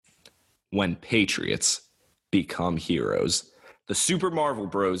when patriots become heroes. The Super Marvel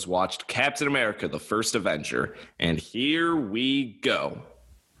Bros watched Captain America: The First Avenger, and here we go.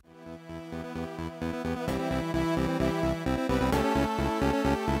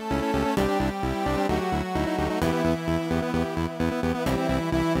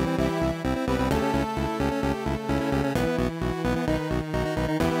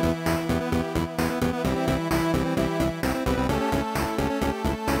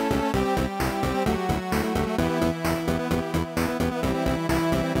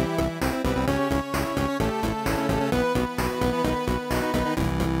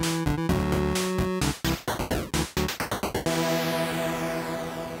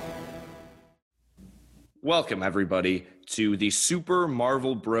 Welcome, everybody, to the Super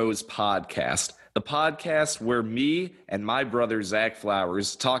Marvel Bros podcast, the podcast where me and my brother, Zach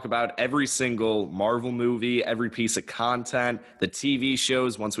Flowers, talk about every single Marvel movie, every piece of content, the TV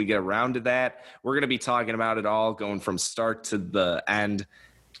shows. Once we get around to that, we're going to be talking about it all, going from start to the end.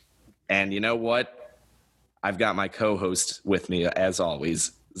 And you know what? I've got my co-host with me, as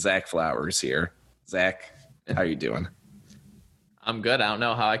always, Zach Flowers here. Zach, how you doing? I'm good. I don't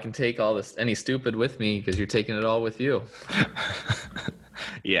know how I can take all this, any stupid with me, because you're taking it all with you.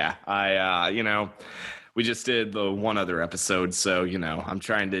 Yeah, we just did the one other episode, so, I'm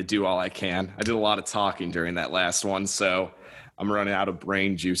trying to do all I can. I did a lot of talking during that last one, so I'm running out of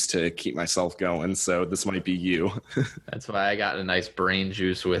brain juice to keep myself going, so this might be you. That's why I got a nice brain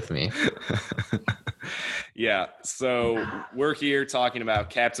juice with me. Yeah, so we're here talking about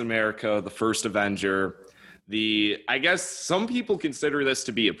Captain America: The First Avenger. I guess some people consider this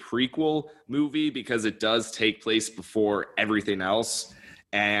to be a prequel movie because it does take place before everything else.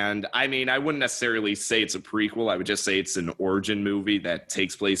 And I mean, I wouldn't necessarily say it's a prequel. I would just say it's an origin movie that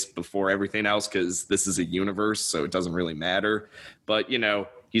takes place before everything else because this is a universe, so it doesn't really matter. But,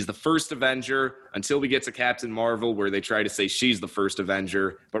 he's the first Avenger until we get to Captain Marvel, where they try to say she's the first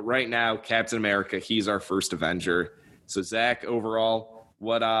Avenger. But right now, Captain America, he's our first Avenger. So, Zach, overall,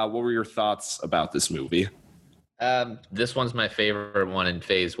 what were your thoughts about this movie? This one's my favorite one in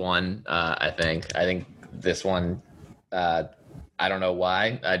phase one, I think. I think this one, I don't know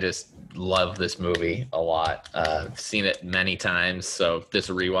why. I just love this movie a lot. I've seen it many times, so this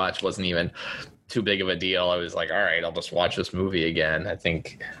rewatch wasn't even too big of a deal. I was like, all right, I'll just watch this movie again. I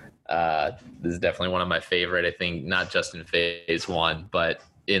think this is definitely one of my favorite. I think not just in phase one, but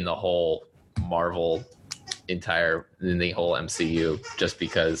in the whole Marvel in the whole MCU, just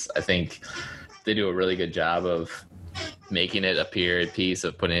because I think they do a really good job of making it a period piece,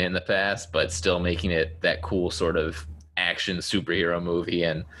 of putting it in the past, but still making it that cool sort of action superhero movie.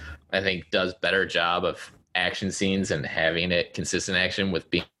 And I think does better job of action scenes and having it consistent action with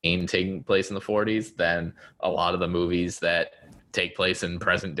taking place in the 40s than a lot of the movies that take place in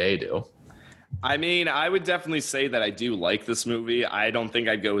present day do. I mean, I would definitely say that I do like this movie. I don't think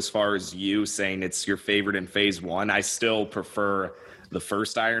I'd go as far as you saying it's your favorite in phase one. I still prefer the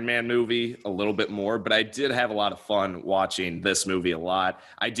first Iron Man movie a little bit more, but I did have a lot of fun watching this movie a lot.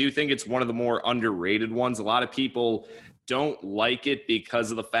 I do think it's one of the more underrated ones. A lot of people don't like it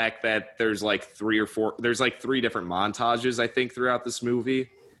because of the fact that there's like three different montages, I think, throughout this movie,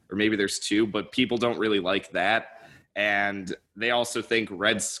 or maybe there's two, but people don't really like that. And they also think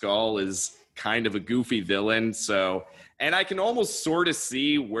Red Skull is kind of a goofy villain. And I can almost sort of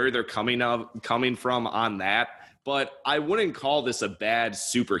see where they're coming from on that. But I wouldn't call this a bad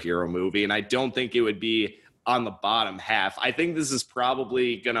superhero movie, and I don't think it would be on the bottom half. I think this is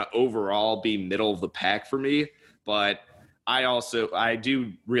probably going to overall be middle of the pack for me, but I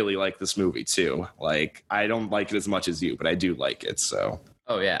do really like this movie too. Like, I don't like it as much as you, but I do like it, so.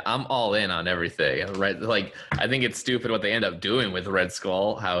 Oh, yeah, I'm all in on everything, right? Like, I think it's stupid what they end up doing with Red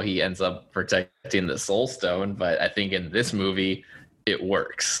Skull, how he ends up protecting the Soul Stone, but I think in this movie, it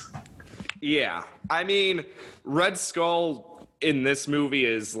works. Yeah, I mean, Red Skull in this movie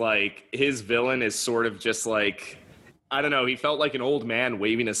is like, his villain is sort of just like, I don't know, he felt like an old man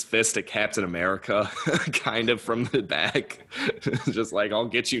waving his fist at Captain America, kind of from the back, just like, I'll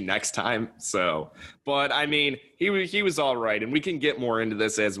get you next time. So, but I mean, he was all right, and we can get more into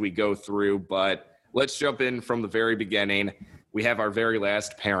this as we go through, but let's jump in from the very beginning. We have our very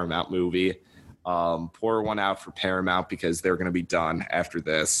last Paramount movie. Pour one out for Paramount because they're going to be done after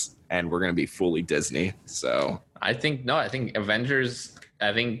this, and we're going to be fully Disney. So I think Avengers,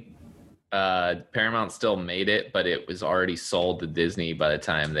 Paramount still made it, but it was already sold to Disney by the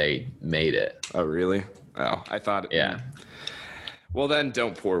time they made it. Oh, really? Oh, I thought. Yeah. Well, then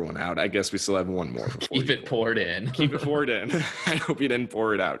don't pour one out. I guess we still have one more. Keep it poured in. Keep it poured in. I hope you didn't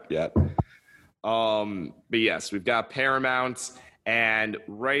pour it out yet. But yes, we've got Paramount. And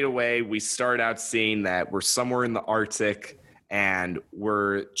right away, we start out seeing that we're somewhere in the Arctic, and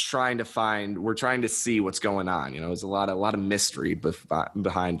we're trying to see what's going on. There's a lot of mystery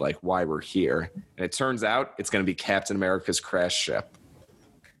behind like why we're here. And it turns out it's going to be Captain America's crash ship.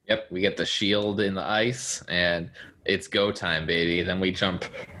 Yep, we get the shield in the ice, and it's go time, baby. Then we jump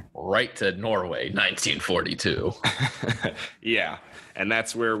right to Norway, 1942. Yeah, and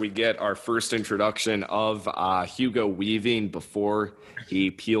that's where we get our first introduction of Hugo Weaving before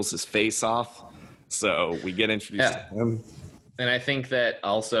he peels his face off. So we get introduced to him. And I think that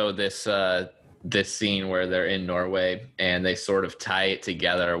also this scene where they're in Norway and they sort of tie it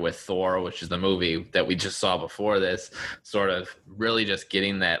together with Thor, which is the movie that we just saw before this, sort of really just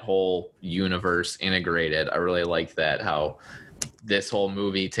getting that whole universe integrated. I really like that, how this whole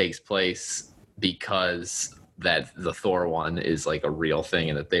movie takes place because that the Thor one is like a real thing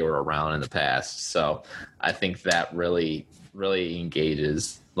and that they were around in the past. So I think that really, really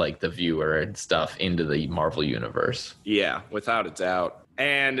engages like the viewer and stuff into the Marvel universe. Yeah, without a doubt.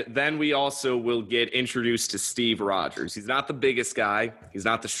 And then we also will get introduced to Steve Rogers. He's not the biggest guy, he's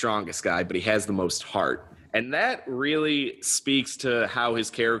not the strongest guy, but he has the most heart. And that really speaks to how his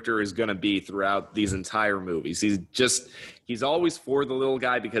character is going to be throughout these entire movies. He's always for the little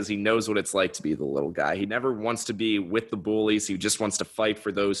guy because he knows what it's like to be the little guy. He never wants to be with the bullies. He just wants to fight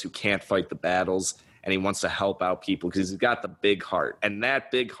for those who can't fight the battles. And he wants to help out people because he's got the big heart. And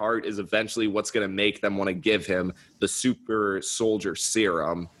that big heart is eventually what's going to make them want to give him the super soldier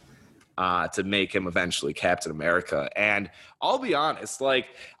serum to make him eventually Captain America. And I'll be honest, like,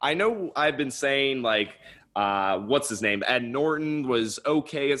 I know I've been saying, like, what's his name? Ed Norton was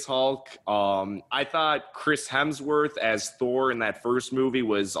okay as Hulk. I thought Chris Hemsworth as Thor in that first movie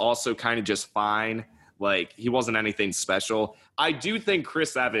was also kind of just fine. Like, he wasn't anything special. I do think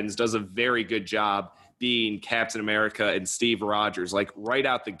Chris Evans does a very good job being Captain America and Steve Rogers, like right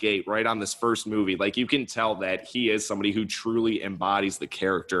out the gate, right on this first movie. Like, you can tell that he is somebody who truly embodies the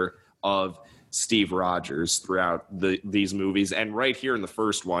character of Steve Rogers throughout these movies. And right here in the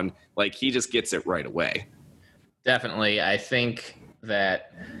first one, like, he just gets it right away. Definitely. I think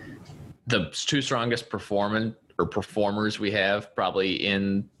that the two strongest performers we have probably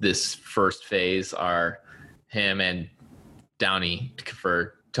in this first phase are him and Downey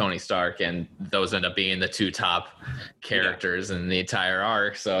for Tony Stark, and those end up being the two top characters in the entire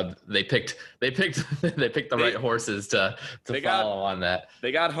arc. So they picked the right horses to follow on that.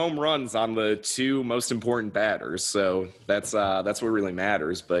 They got home runs on the two most important batters, so that's what really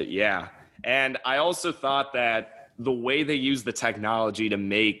matters. But yeah, and I also thought that the way they use the technology to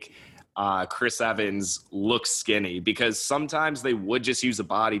make Chris Evans look skinny, because sometimes they would just use a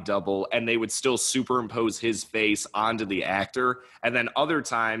body double and they would still superimpose his face onto the actor. And then other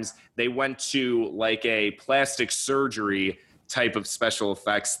times they went to like a plastic surgery type of special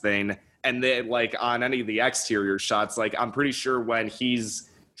effects thing. And then like on any of the exterior shots, like I'm pretty sure when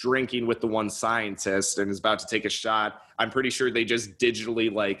he's drinking with the one scientist and is about to take a shot, I'm pretty sure they just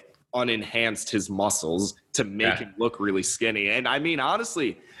digitally like unenhanced his muscles to make him look really skinny. And I mean,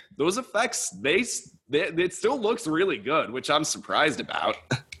 honestly, those effects, it still looks really good, which I'm surprised about.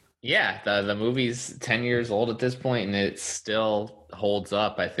 Yeah, the movie's 10 years old at this point, and it still holds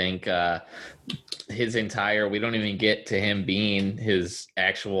up. I think we don't even get to him being his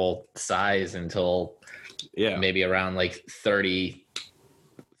actual size until maybe around like 30,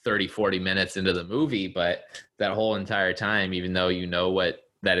 40 minutes into the movie. But that whole entire time, even though you know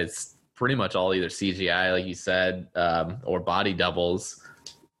that it's pretty much all either CGI, like you said, or body doubles,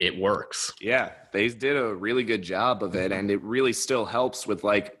 it works. Yeah, they did a really good job of it, and it really still helps with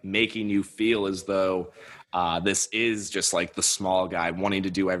like making you feel as though this is just like the small guy wanting to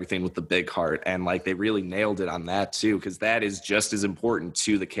do everything with the big heart. And like they really nailed it on that too, because that is just as important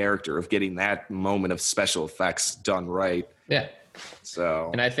to the character of getting that moment of special effects done right. Yeah. So,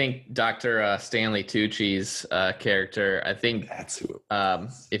 and I think Dr. Stanley Tucci's character, I think that's who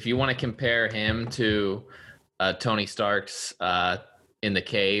if you want to compare him to Tony Stark's in the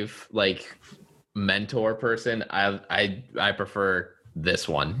cave, like mentor person, I prefer this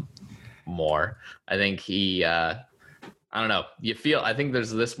one more. I think he I don't know, I think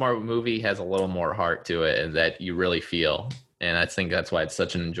this movie has a little more heart to it, and that you really feel, and I think that's why it's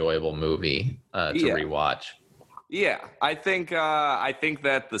such an enjoyable movie to rewatch. Yeah, I think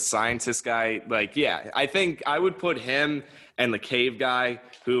that the scientist guy, I think I would put him and the cave guy,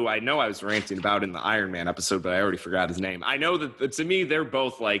 who I know I was ranting about in the Iron Man episode, but I already forgot his name. I know that to me, they're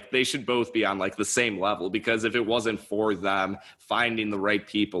both like, they should both be on like the same level, because if it wasn't for them finding the right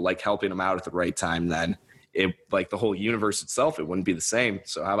people, like helping them out at the right time, then it, like the whole universe itself, it wouldn't be the same.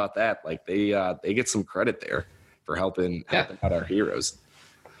 So how about that? Like they get some credit there. for helping out our heroes.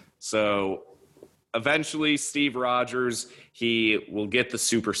 So eventually, Steve Rogers, he will get the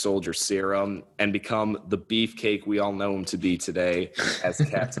super soldier serum and become the beefcake we all know him to be today as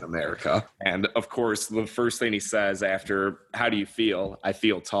Captain America. And of course, the first thing he says after, "How do you feel?" "I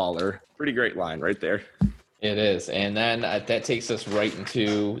feel taller." Pretty great line right there. It is. And then that takes us right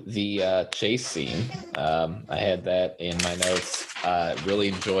into the chase scene. I had that in my notes. Really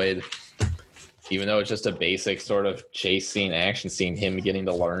enjoyed, even though it's just a basic sort of chase scene, action scene, him getting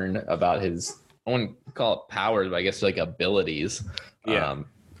to learn about his, I wouldn't call it powers, but I guess like abilities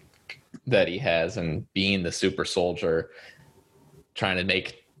that he has, and being the super soldier, trying to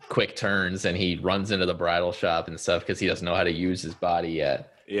make quick turns, and he runs into the bridal shop and stuff because he doesn't know how to use his body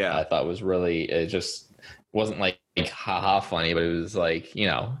yet. Yeah. I thought was really, it just wasn't like haha funny, but it was like, you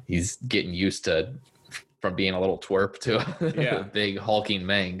know, he's getting used to from being a little twerp to a big hulking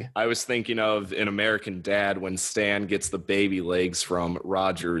Meng. I was thinking of in American Dad when Stan gets the baby legs from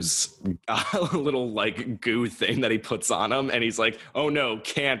Rogers' little like goo thing that he puts on him, and he's like, "Oh no,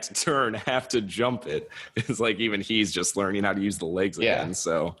 can't turn, have to jump it." It's like even he's just learning how to use the legs again.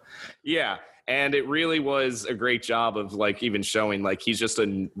 So, yeah. And it really was a great job of like even showing like he's just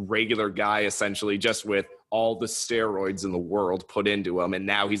a regular guy essentially, just with all the steroids in the world put into him, and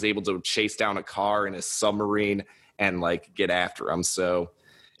now he's able to chase down a car in a submarine and like get after him. So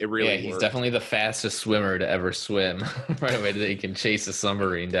it really he's worked. Definitely the fastest swimmer to ever swim. Right away that he can chase a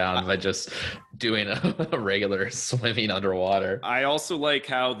submarine down by just doing a regular swimming underwater. I also like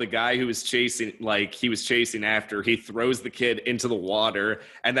how the guy who was chasing, like he was chasing after, he throws the kid into the water,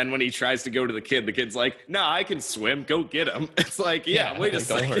 and then when he tries to go to the kid's like, "Nah, I can swim. Go get him." It's like, wait a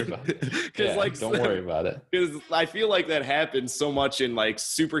second. Don't worry about it. Don't worry about it. Because I feel like that happens so much in like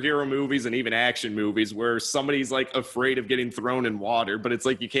superhero movies and even action movies where somebody's like afraid of getting thrown in water, but it's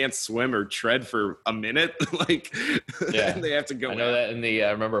like you can't swim or tread for a minute. Like, they have to go. I know that in the,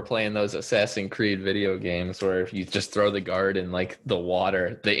 I remember playing those Assassin's Creed video games where if you just throw the guard in like the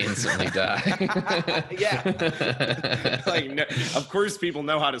water, they instantly die. Like, no, of course people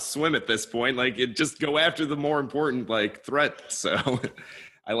know how to swim at this point. Like, it just go after the more important like threat. So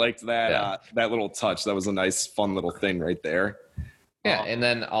I liked that that little touch. That was a nice, fun little thing right there. Yeah, and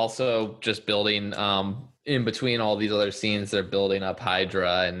then also just building in between all these other scenes, they're building up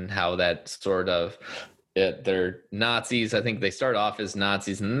Hydra and how that sort of they're Nazis. I think they start off as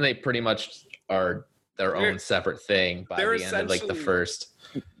Nazis, and then they pretty much are their own separate thing by the end of like the first.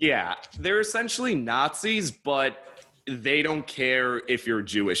 Yeah, they're essentially Nazis, but they don't care if you're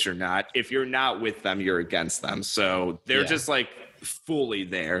Jewish or not. If you're not with them, you're against them. So they're just like fully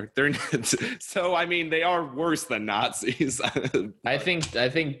there. They're so I mean they are worse than Nazis. I think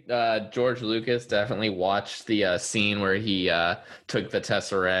George Lucas definitely watched the scene where he took the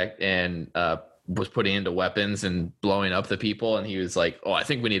Tesseract and was putting into weapons and blowing up the people, and he was like, "Oh, I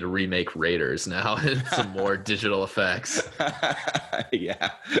think we need to remake Raiders now and some more digital effects." Yeah,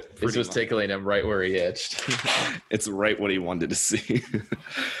 this was tickling him right where he itched. It's right what he wanted to see.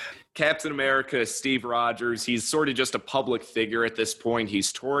 Captain America, Steve Rogers, he's sort of just a public figure at this point.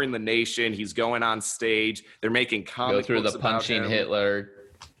 He's touring the nation. He's going on stage. They're making comic go through books the punching Hitler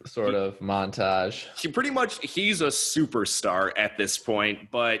sort of montage. He's a superstar at this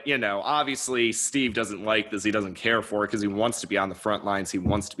point, but you know, obviously Steve doesn't like this. He doesn't care for it because he wants to be on the front lines. He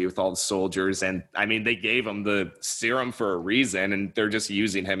wants to be with all the soldiers. And I mean, they gave him the serum for a reason, and they're just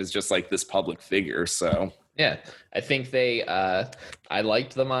using him as just like this public figure. So yeah, I think I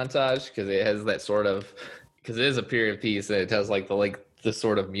liked the montage because it has that sort of, because it is a period piece and it has like the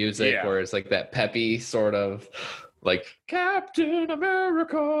sort of music where it's like that peppy sort of like Captain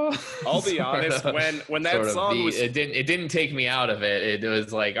America. I'll be honest, when that song was, it didn't take me out of it. It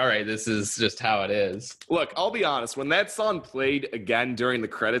was like, all right, this is just how it is. Look, I'll be honest, when that song played again during the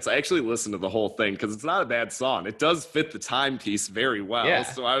credits, I actually listened to the whole thing because it's not a bad song. It does fit the timepiece very well. Yeah.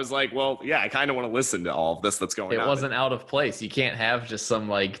 So I was like, well, yeah, I kind of want to listen to all of this that's going on. It wasn't out of place. You can't have just some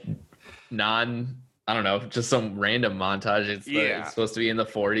like I don't know, just some random montage. It's supposed to be in the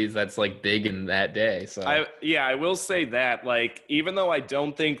 40s. That's like big in that day. So I will say that, like, even though I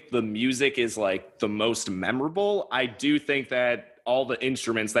don't think the music is like the most memorable, I do think that all the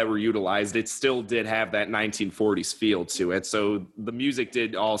instruments that were utilized, it still did have that 1940s feel to it. So the music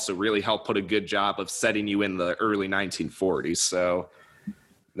did also really help put a good job of setting you in the early 1940s. So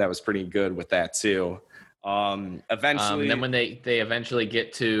that was pretty good with that too. Eventually, then when they eventually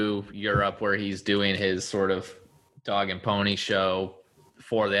get to Europe where he's doing his sort of dog and pony show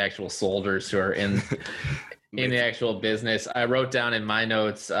for the actual soldiers who are in the actual business, I wrote down in my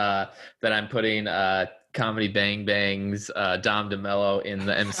notes that I'm putting Comedy Bang Bang's Dom DeMello in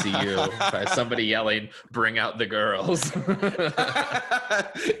the MCU by somebody yelling, "Bring out the girls."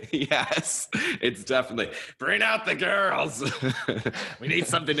 Yes, it's definitely bring out the girls. We need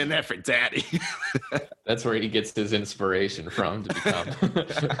something in there for daddy. That's where he gets his inspiration from to become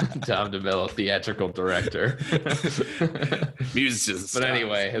Dom DeMello, theatrical director. Musicians. But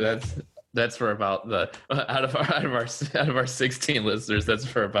anyway, that's for about the out of our 16 listeners, that's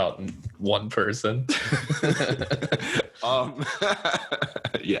for about one person.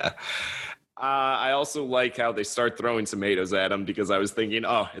 Yeah. I also like how they start throwing tomatoes at him because I was thinking,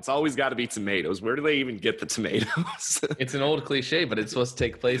 oh, it's always got to be tomatoes. Where do they even get the tomatoes? It's an old cliche, but it's supposed to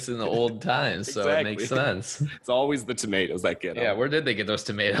take place in the old times, so Exactly. it makes sense. It's always the tomatoes that get them. Yeah, where did they get those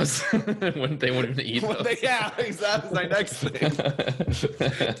tomatoes? They wouldn't eat Well, those. yeah, exactly. My next thing.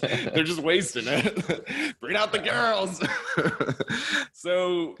 They're just wasting it. Bring out the girls.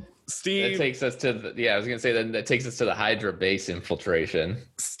 So Steve, That takes us to I was gonna say that takes us to the Hydra base infiltration.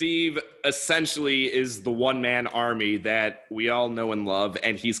 Steve essentially is the one-man army that we all know and love,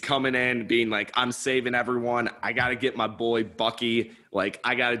 and he's coming in being like, I'm saving everyone. I got to get my boy Bucky. Like,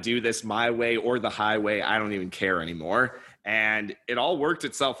 I got to do this my way or the highway. I don't even care anymore. And it all worked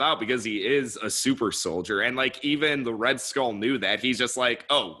itself out because he is a super soldier. And like, even the Red Skull knew that. He's just like,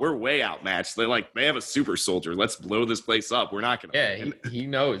 oh, we're way outmatched. They're like, they have a super soldier. Let's blow this place up. We're not going to. Yeah, he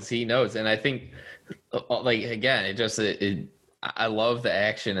knows. And I think, like, again, I love the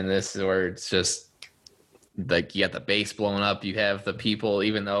action in this where it's just like you got the base blown up. You have the people,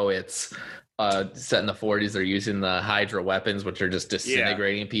 even though it's set in the 40s, they're using the Hydra weapons, which are just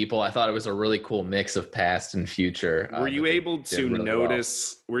disintegrating people. I thought it was a really cool mix of past and future. Were you able to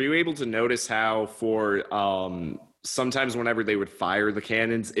notice? Were you able to notice how for sometimes whenever they would fire the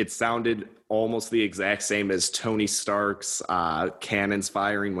cannons, it sounded almost the exact same as Tony Stark's cannons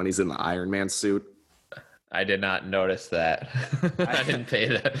firing when he's in the Iron Man suit? I did not notice that. I didn't pay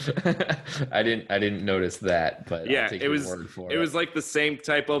that. I didn't notice that, but yeah, I'll take it your was word for it was like the same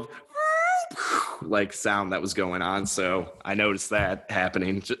type of like sound that was going on, so I noticed that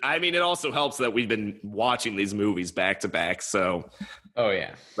happening. I mean, it also helps that we've been watching these movies back to back, so oh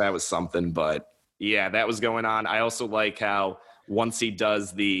yeah, that was something. But yeah, that was going on. I also like how once he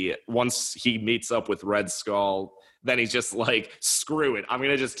meets up with Red Skull, then he's just like, screw it, I'm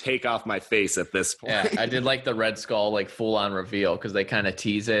gonna just take off my face at this point. Yeah, I did like the Red Skull like full on reveal because they kind of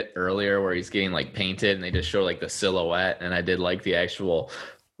tease it earlier where he's getting like painted and they just show like the silhouette, and I did like the actual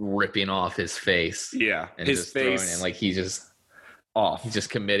ripping off his face. Yeah, and his just face in, like he's just off. He's just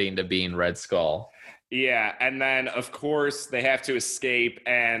committing to being Red Skull. Yeah, and then of course they have to escape,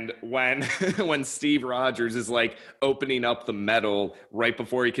 and when when Steve Rogers is like opening up the metal right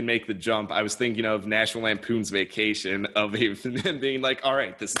before he can make the jump, I was thinking of National Lampoon's Vacation, of him being like, all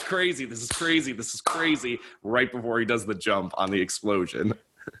right, this is crazy, this is crazy, this is crazy, right before he does the jump on the explosion.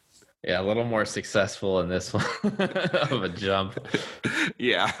 Yeah, a little more successful in this one of a jump.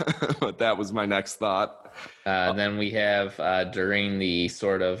 Yeah, but that was my next thought. Then we have during the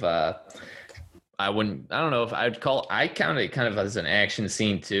sort of I don't know if I count it kind of as an action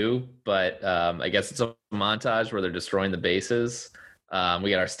scene too, but I guess it's a montage where they're destroying the bases. We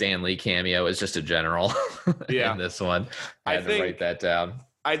got our Stan Lee cameo as just a general in this one. I had to write that down.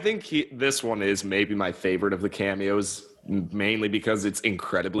 I think this one is maybe my favorite of the cameos, mainly because it's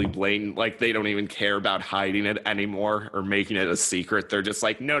incredibly blatant. Like, they don't even care about hiding it anymore or making it a secret. They're just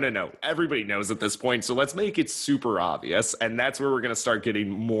like, no. Everybody knows at this point, so let's make it super obvious. And that's where we're going to start getting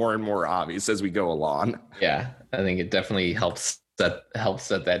more and more obvious as we go along. Yeah, I think it definitely helps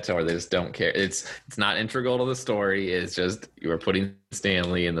set that tone where they just don't care. It's not integral to the story. It's just you are putting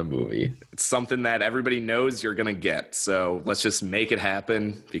Stan Lee in the movie. It's something that everybody knows you're going to get. So let's just make it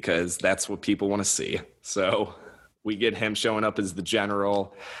happen because that's what people want to see. So we get him showing up as the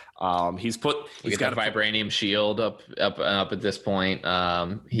general. He's got a vibranium shield up at this point.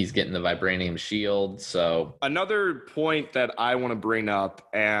 He's getting the vibranium shield. So another point that I want to bring up,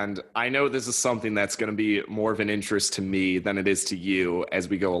 and I know this is something that's going to be more of an interest to me than it is to you as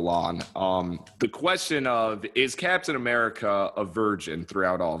we go along. The question of, is Captain America a virgin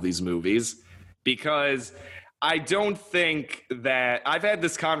throughout all these movies? Because I don't think that I've had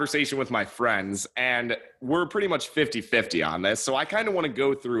this conversation with my friends and we're pretty much 50-50 on this. So I kind of want to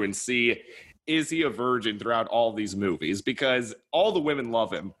go through and see, is he a virgin throughout all these movies? Because all the women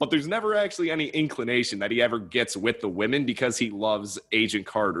love him, but there's never actually any inclination that he ever gets with the women because he loves Agent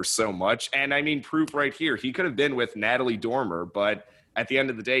Carter so much. And I mean, proof right here, he could have been with Natalie Dormer, but at the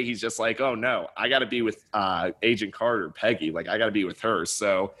end of the day, he's just like, oh no, I got to be with Agent Carter, Peggy. Like, I got to be with her.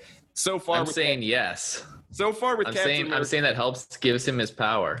 So far, I'm saying yes. So far with I'm saying that gives him his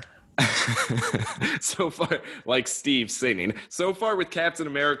power. So far, like Steve singing. So far with Captain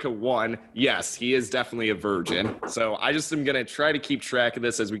America 1, yes, he is definitely a virgin. So I just am going to try to keep track of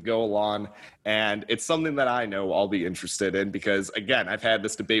this as we go along. And it's something that I know I'll be interested in because, again, I've had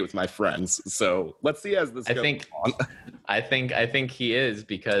this debate with my friends. So let's see as this goes on. I think he is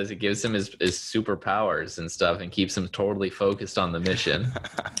because it gives him his superpowers and stuff and keeps him totally focused on the mission.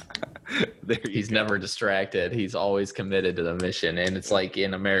 He's never distracted. He's always committed to the mission. And it's like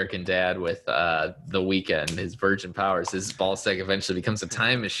in American Dad with The Weeknd, his virgin powers, his ball sack eventually becomes a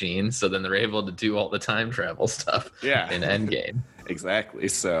time machine. So then they're able to do all the time travel stuff in Endgame. Exactly.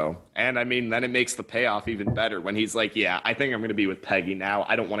 So, and I mean, then it makes the payoff even better when he's like, yeah, I think I'm going to be with Peggy now.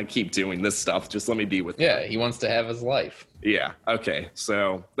 I don't want to keep doing this stuff. Just let me be with her. He wants to have his life. Yeah. Okay.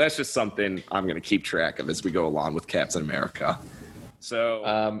 So that's just something I'm going to keep track of as we go along with Captain America.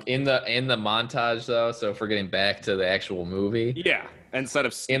 So in the montage though, so if we're getting back to the actual movie, instead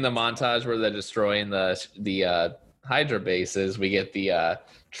of in the montage where they're destroying the Hydra bases, we get the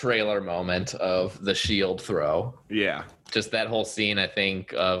trailer moment of the shield throw. Yeah, just that whole scene. I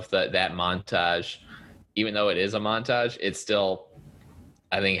think of that montage, even though it is a montage, it's still,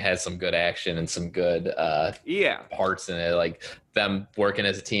 I think, has some good action and some good parts in it, like them working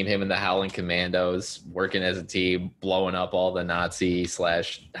as a team, him and the Howling Commandos working as a team, blowing up all the Nazi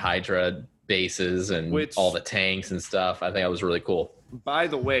 / Hydra bases and all the tanks and stuff. I think that was really cool. By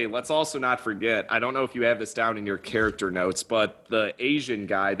the way, let's also not forget, I don't know if you have this down in your character notes, but the Asian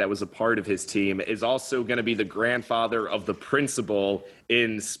guy that was a part of his team is also going to be the grandfather of the principal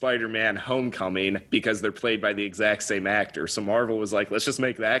in Spider-Man Homecoming because they're played by the exact same actor. So Marvel was like, let's just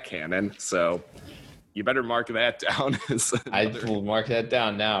make that canon. So you better mark that down. I will mark that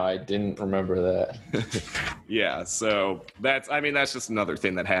down now. I didn't remember that. Yeah, so that's just another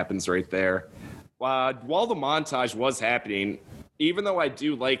thing that happens right there. While the montage was happening, even though I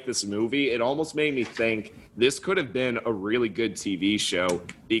do like this movie, it almost made me think this could have been a really good TV show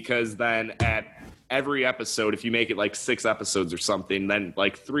because then at every episode, if you make it like 6 episodes or something, then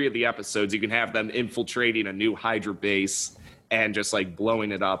like 3 of the episodes, you can have them infiltrating a new Hydra base and just like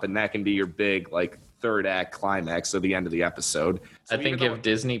blowing it up. And that can be your big like 3rd act climax of the end of the episode. So I think if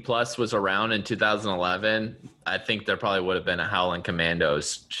Disney Plus was around in 2011, I think there probably would have been a Howling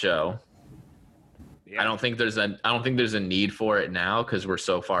Commandos show. I don't think there's a need for it now because we're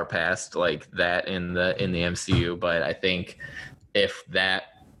so far past like that in the MCU. But I think if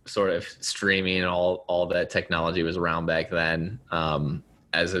that sort of streaming and all that technology was around back then,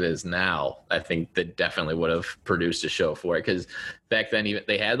 as it is now, I think that definitely would have produced a show for it. Because back then even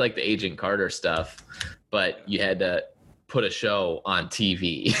they had like the Agent Carter stuff, but you had to put a show on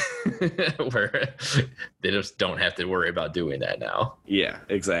TV where they just don't have to worry about doing that now. Yeah,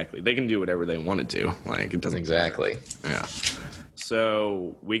 exactly. They can do whatever they want to do. Like it doesn't exactly. Yeah.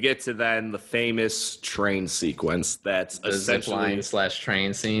 So we get to then the famous train sequence. That's the zipline /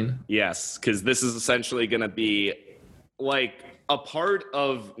 train scene. Yes, because this is essentially going to be like a part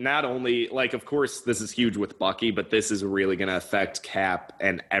of not only like, of course, this is huge with Bucky, but this is really going to affect Cap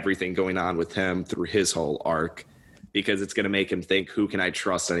and everything going on with him through his whole arc. Because it's going to make him think, who can I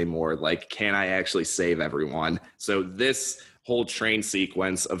trust anymore? Like, can I actually save everyone? So this whole train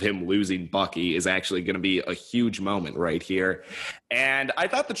sequence of him losing Bucky is actually going to be a huge moment right here. And I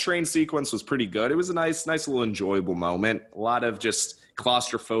thought the train sequence was pretty good. It was a nice little enjoyable moment. A lot of just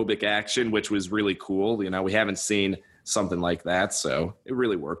claustrophobic action, which was really cool. You know, we haven't seen something like that. So it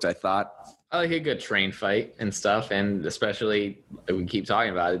really worked, I thought. I like a good train fight and stuff. And especially, we keep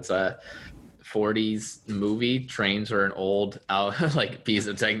talking about it, it's a 40s movie. Trains are an old like piece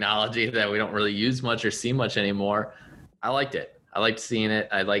of technology that we don't really use much or see much anymore. I liked it. I liked seeing it.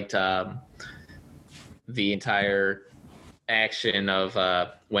 I liked the entire action of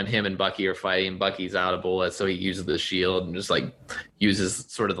when him and Bucky are fighting. Bucky's out of bullets, so he uses the shield and just like uses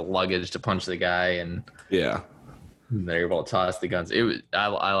sort of the luggage to punch the guy, and they're able to toss the guns.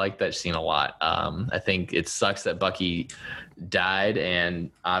 I like that scene a lot. I think it sucks that Bucky died,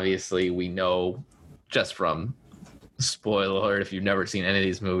 and obviously we know just from spoiler alert if you've never seen any of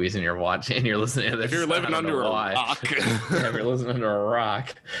these movies and you're watching and you're listening to this, if you're living under a rock if you're living under a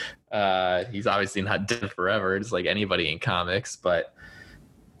rock, he's obviously not dead forever. It's like anybody in comics, but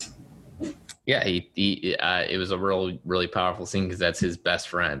yeah, it was a really powerful scene because that's his best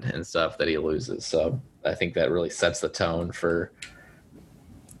friend and stuff that he loses. So I think that really sets the tone for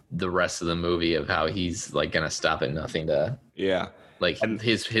the rest of the movie of how he's like gonna stop at nothing to like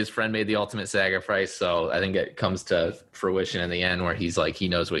his friend made the ultimate sacrifice. So I think it comes to fruition in the end where he's like he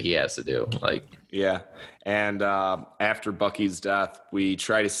knows what he has to do. Like and after Bucky's death, we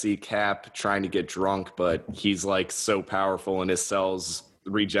try to see Cap trying to get drunk, but he's like so powerful and his cells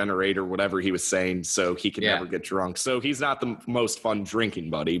regenerate or whatever he was saying, so he can Yeah. never get drunk. So he's not the most fun drinking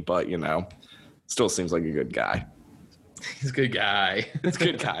buddy, but still seems like a good guy. He's a good guy. It's a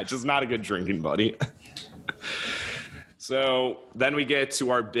good guy, just not a good drinking buddy. So then we get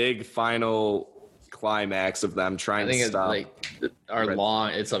to our big final climax of them trying I think to it's stop. like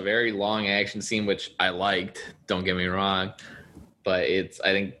it's a very long action scene, which I liked, don't get me wrong, but I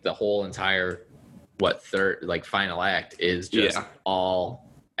think the whole entire final act is just all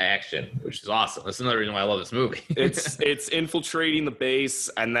action, which is awesome. That's another reason why I love this movie. It's infiltrating the base,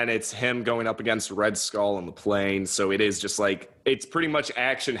 and then it's him going up against Red Skull on the plane. So it is just like, it's pretty much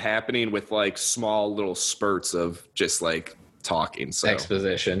action happening with like small little spurts of just like talking. So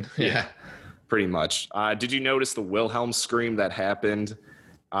Exposition. Yeah. pretty much. Did you notice the Wilhelm scream that happened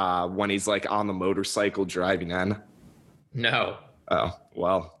when he's like on the motorcycle driving in? No. Oh,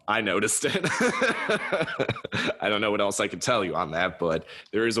 well, I noticed it. I don't know what else I could tell you on that, but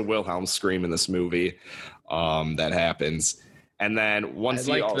there is a Wilhelm scream in this movie that happens. And then once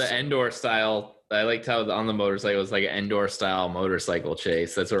I liked the Endor style. I liked how on the motorcycle it was like an Endor style motorcycle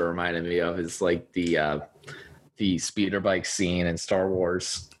chase. That's what it reminded me of. Is like the speeder bike scene in Star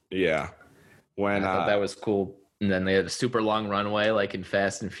Wars. Yeah. When I thought that was cool. And then they had a super long runway, like in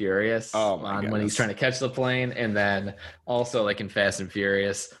Fast and Furious, when he's trying to catch the plane. And then also, like in Fast and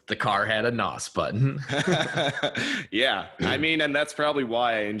Furious, the car had a NOS button. Yeah, I mean, and that's probably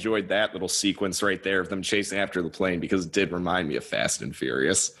why I enjoyed that little sequence right there of them chasing after the plane, because it did remind me of Fast and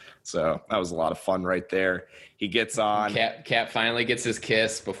Furious. So that was a lot of fun right there. He gets on. Cap finally gets his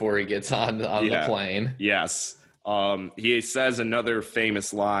kiss before he gets on the plane. Yes. He says another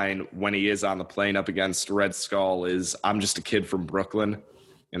famous line when he is on the plane up against Red Skull is, "I'm just a kid from Brooklyn."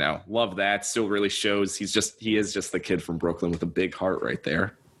 Love that. Still really shows he is just the kid from Brooklyn with a big heart right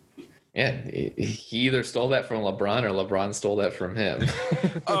there. Yeah, he either stole that from LeBron or LeBron stole that from him.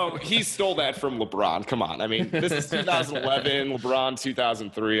 Oh, he stole that from LeBron. Come on. I mean, this is 2011, LeBron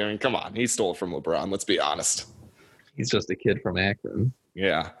 2003. I mean, come on. He stole it from LeBron. Let's be honest. He's just a kid from Akron.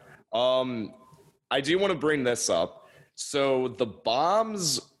 Yeah. I do want to bring this up. So the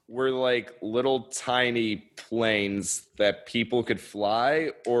bombs were like little tiny planes that people could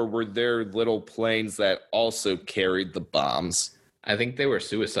fly, or were there little planes that also carried the bombs? I think they were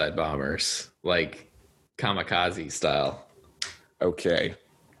suicide bombers, like kamikaze style. Okay.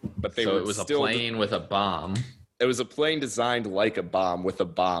 But it was a plane with a bomb. It was a plane designed like a bomb with a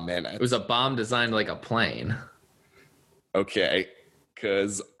bomb in it. It was a bomb designed like a plane. Okay.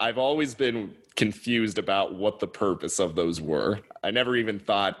 Because I've always been confused about what the purpose of those were. I never even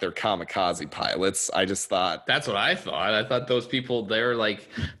thought they're kamikaze pilots. I just thought... That's what I thought. I thought those people, they're like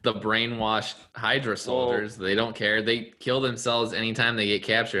the brainwashed Hydra soldiers. They don't care. They kill themselves anytime they get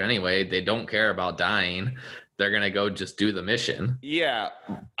captured anyway. They don't care about dying. They're going to go just do the mission. Yeah.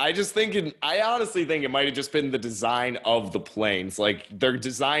 I honestly think it might have just been the design of the planes. Like, they're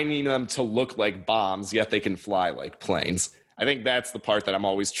designing them to look like bombs, yet they can fly like planes. I think that's the part that I'm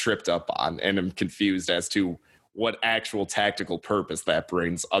always tripped up on, and I'm confused as to what actual tactical purpose that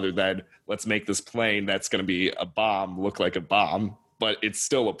brings, other than let's make this plane that's going to be a bomb look like a bomb, but it's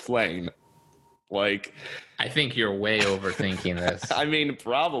still a plane. Like, I think you're way overthinking this. I mean,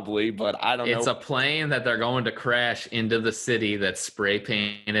 probably, but I don't know. It's a plane that they're going to crash into the city that's spray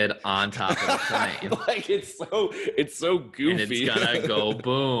painted on top of the plane. Like, it's so goofy. And it's gonna go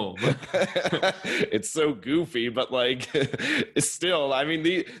boom. It's so goofy, but like, it's still, I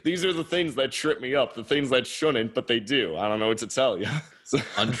mean, these are the things that trip me up, the things that shouldn't, but they do. I don't know what to tell you. So,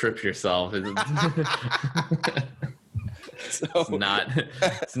 untrip yourself. so,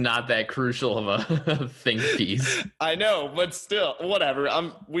 it's not that crucial of a think piece. I know, but still, whatever.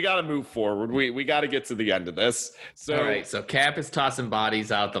 We got to move forward. We got to get to the end of this. So, all right. So Cap is tossing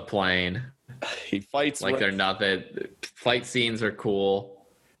bodies out the plane. He fights like they're not that. Fight scenes are cool.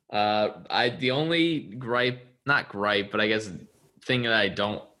 The only not gripe, but I guess thing that I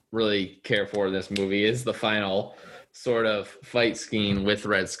don't really care for in this movie is the final sort of fight scene with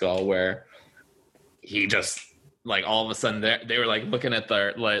Red Skull, where he just, like, all of a sudden they were like looking at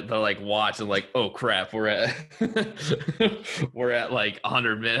the watch and like, oh crap, we're at like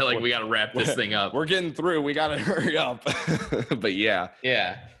 100 minutes, like we got to wrap this thing up. We're getting through. We got to hurry up. But yeah,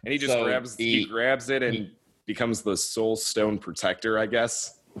 and he just grabs it and becomes the Soul Stone Protector, I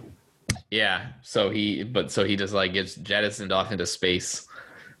guess. Yeah. So he just like gets jettisoned off into space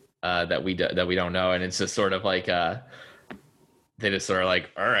that we don't know, and it's just sort of like they just sort of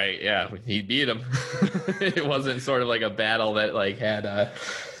like, all right, yeah, he beat him. It wasn't sort of like a battle that like had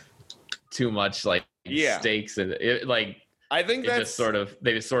too much like stakes, and it like, I think they just sort of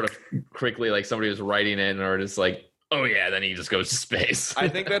quickly, like somebody was writing it or just like, oh yeah, then he just goes to space. I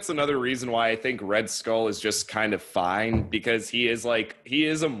think that's another reason why I think Red Skull is just kind of fine, because he is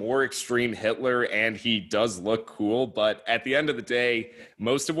a more extreme Hitler and he does look cool, but at the end of the day,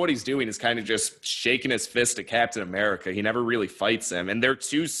 most of what he's doing is kind of just shaking his fist at Captain America. He never really fights him, and they're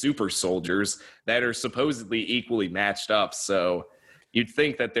two super soldiers that are supposedly equally matched up, so you'd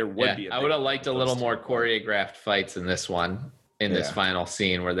think that there would be. I would have liked a little more choreographed fights in this one, in this final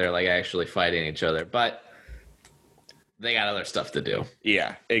scene where they're like actually fighting each other, but they got other stuff to do.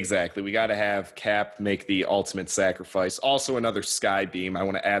 Yeah, exactly. We got to have Cap make the ultimate sacrifice. Also, another sky beam. I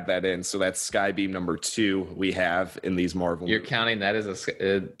want to add that in. So that's sky beam number 2 we have in these Marvel You're movies. counting that as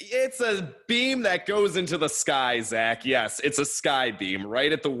It's a beam that goes into the sky, Zach. Yes, it's a sky beam,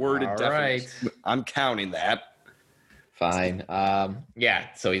 right at the worded All definition. right. I'm counting that. Fine.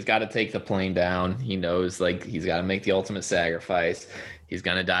 So he's got to take the plane down. He knows, like, he's got to make the ultimate sacrifice. He's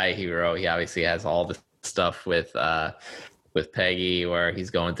going to die a hero. He obviously has all the stuff with Peggy, where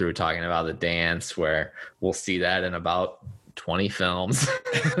he's going through talking about the dance, where we'll see that in about 20 films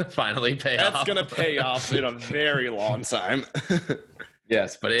finally pay off. That's going to pay off in a very long time.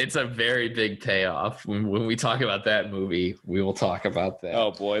 Yes, but it's a very big payoff. When we talk about that movie, we will talk about that.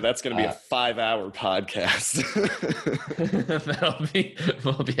 Oh boy, that's going to be a 5-hour podcast.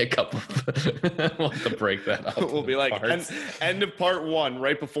 We'll be a couple. We'll have to break that up. We'll be like end of part 1,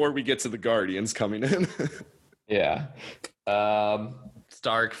 right before we get to the Guardians coming in. Yeah.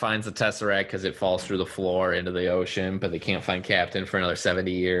 Stark finds the Tesseract because it falls through the floor into the ocean, but they can't find Captain for another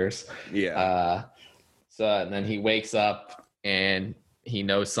 70 years. Yeah. And then he wakes up and he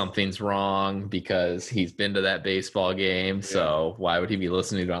knows something's wrong because he's been to that baseball game. So why would he be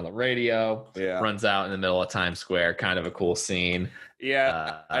listening to it on the radio? Yeah. Runs out in the middle of Times Square. Kind of a cool scene.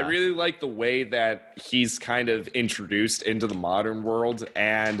 Yeah, I really like the way that he's kind of introduced into the modern world.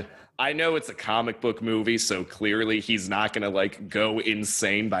 And I know it's a comic book movie, so clearly he's not going to like go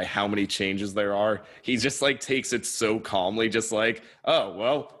insane by how many changes there are. He just like takes it so calmly, just like, oh,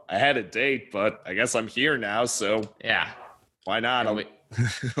 well, I had a date, but I guess I'm here now. So yeah, why not?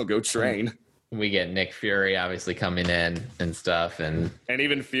 I'll go train. We get Nick Fury obviously coming in and stuff. And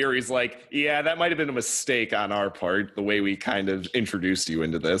even Fury's like, yeah, that might have been a mistake on our part, the way we kind of introduced you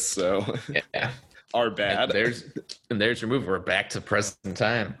into this. So yeah, our bad. And there's your move. We're back to present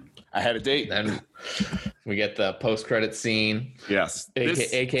time. I had a date. Then we get the post-credit scene. Yes.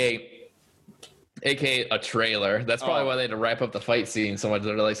 AKA a trailer. That's probably why they had to wrap up the fight scene so much.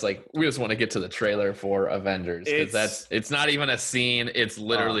 They're like, we just want to get to the trailer for Avengers, because it's not even a scene. It's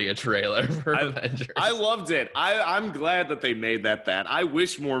literally a trailer for Avengers. I loved it. I'm glad that they made that. I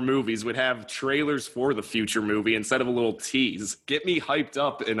wish more movies would have trailers for the future movie instead of a little tease. Get me hyped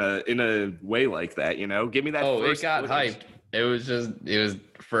up in a way like that, you know? Give me that. It got hyped. It was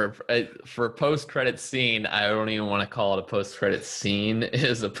for post-credit scene. I don't even want to call it a post-credit scene. It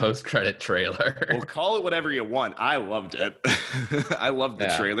is a post-credit trailer. Well, call it whatever you want. I loved it. I loved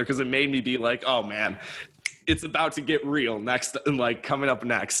the trailer because it made me be like, oh man, it's about to get real next. And like coming up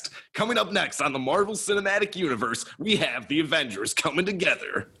next on the Marvel Cinematic Universe, we have the Avengers coming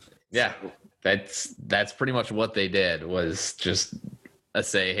together. Yeah, that's pretty much what they did, was just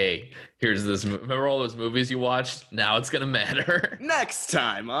say, hey, here's this. Remember all those movies you watched? Now it's gonna matter. Next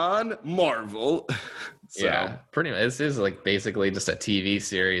time on Marvel. So, yeah, pretty much. This is like basically just a TV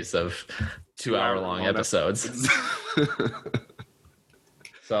series of 2-hour-long episodes.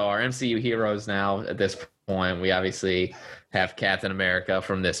 So our MCU heroes now at this point, we obviously have Captain America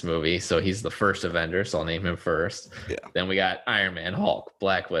from this movie. So he's the first Avenger, so I'll name him first. Yeah. Then we got Iron Man, Hulk,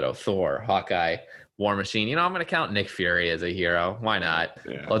 Black Widow, Thor, Hawkeye, War Machine. You know, I'm going to count Nick Fury as a hero. Why not?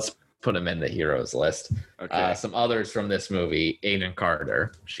 Yeah. Let's put him in the heroes list. Okay. Some others from this movie: Agent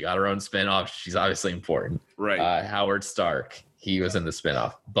Carter. She got her own spinoff. She's obviously important. Right. Howard Stark. He was in the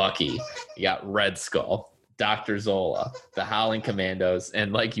spinoff. Bucky. You got Red Skull. Dr. Zola, the Howling Commandos,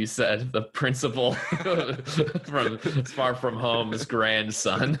 and like you said, the principal from Far From Home's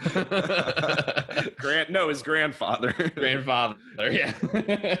grandson. His grandfather. Yeah.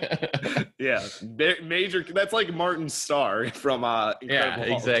 Yeah. Major. That's like Martin Starr from Incredible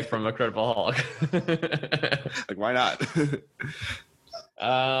Hulk. Exactly, from Incredible Hulk. Like, why not?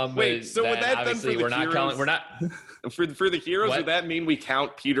 Wait, so would that then for the heroes? We're not for the heroes. What? Would that mean we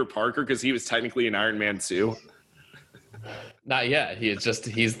count Peter Parker because he was technically in Iron Man 2? Not yet.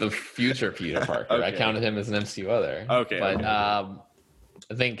 He's the future Peter Parker. Okay. I counted him as an MCU other. Okay, but I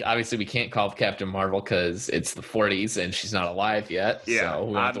think obviously we can't call Captain Marvel because it's the 40s and she's not alive yet. Yeah, so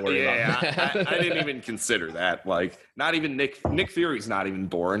we don't have to worry about that. I didn't even consider that. Like, not even Nick Fury's not even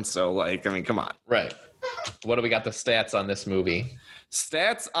born. So, like, I mean, come on. Right. What do we got the stats on this movie?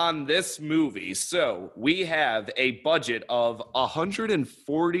 Stats on this movie. So we have a budget of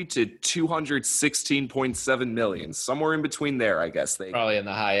 140 to 216.7 million, somewhere in between there, I guess. Probably in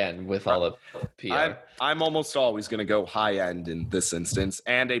the high end with all the PR. I'm almost always going to go high end in this instance,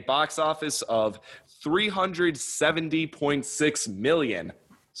 and a box office of 370.6 million.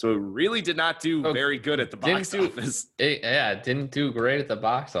 So it really did not do very good at the box office. It didn't do great at the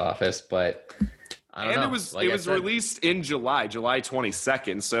box office, but I don't know. It was released in July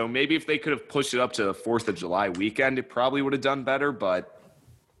 22nd. So maybe if they could have pushed it up to the 4th of July weekend, it probably would have done better, but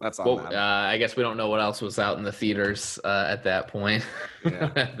that's on them. I guess we don't know what else was out in the theaters at that point.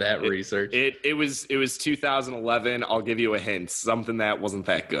 Yeah. Research. It was 2011. I'll give you a hint. Something that wasn't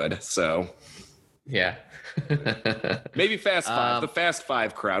that good. So yeah. Maybe Fast Five. The Fast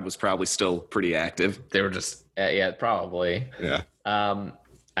Five crowd was probably still pretty active. They were just probably. Yeah.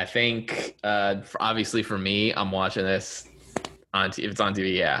 I think obviously for me, I'm watching this if it's on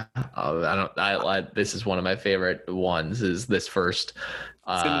TV. Yeah. This is one of my favorite ones. Is this first?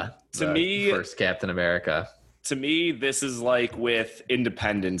 First Captain America. To me, this is like with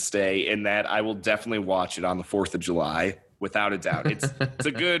Independence Day in that I will definitely watch it on the 4th of July, without a doubt. It's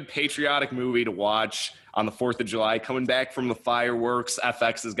a good patriotic movie to watch on the 4th of July. Coming back from the fireworks,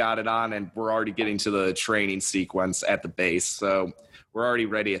 FX has got it on, and we're already getting to the training sequence at the base. So we're already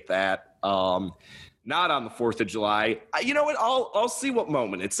ready at that. Not on the 4th of July. You know what? I'll see what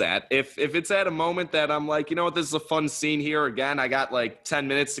moment it's at. If it's at a moment that I'm like, you know what, this is a fun scene here. Again, I got like 10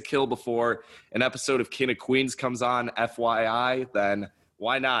 minutes to kill before an episode of King of Queens comes on, FYI, then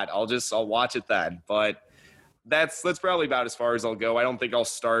why not? I'll watch it then. But that's probably about as far as I'll go. I don't think I'll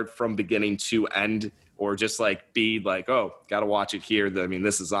start from beginning to end or just like be like, oh, got to watch it here. I mean,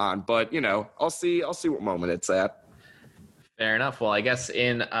 this is on. But, you know, I'll see what moment it's at. Fair enough. Well, I guess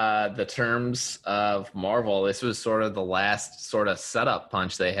in the terms of Marvel, this was sort of the last sort of setup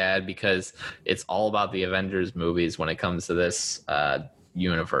punch they had, because it's all about the Avengers movies when it comes to this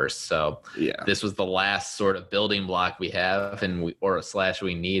universe. So yeah, this was the last sort of building block we have, and we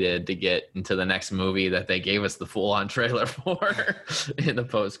needed to get into the next movie that they gave us the full-on trailer for in the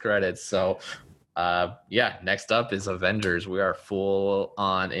post-credits. So next up is Avengers. We are full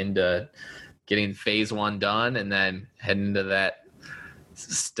on into getting phase 1 done, and then heading into that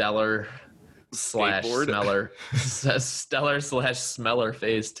stellar slash smeller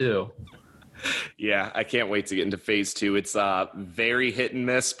phase 2. Yeah, I can't wait to get into phase 2. It's very hit and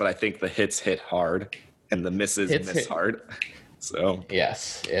miss, but I think the hits hit hard and the misses miss hard. So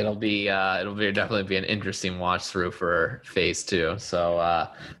yes, it'll definitely be an interesting watch through for phase 2. So,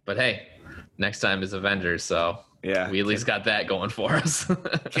 but hey, next time is Avengers, so. Yeah, we at least got that going for us.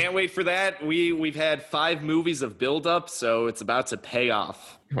 Can't wait for that. We've had 5 movies of build-up, so it's about to pay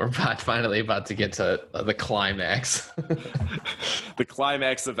off. We're finally about to get to the climax. The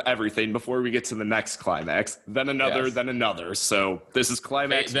climax of everything before we get to the next climax. Then another, then another. So this is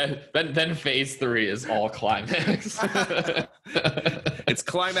climax. Then phase 3 is all climax. It's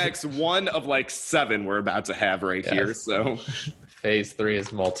climax 1 of like 7 we're about to have here. So phase 3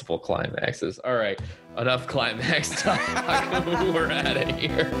 is multiple climaxes. All right, enough climax talk. We're at it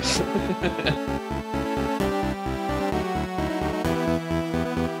here.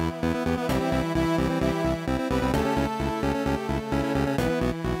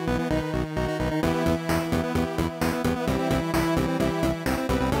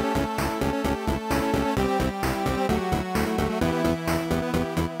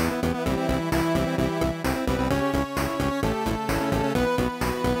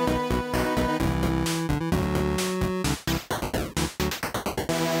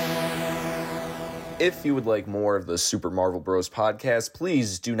 If you would like more of the Super Marvel Bros podcast,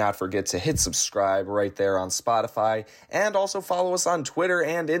 please do not forget to hit subscribe right there on Spotify, and also follow us on Twitter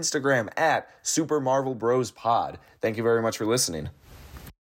and Instagram at Super Marvel Bros Pod. Thank you very much for listening.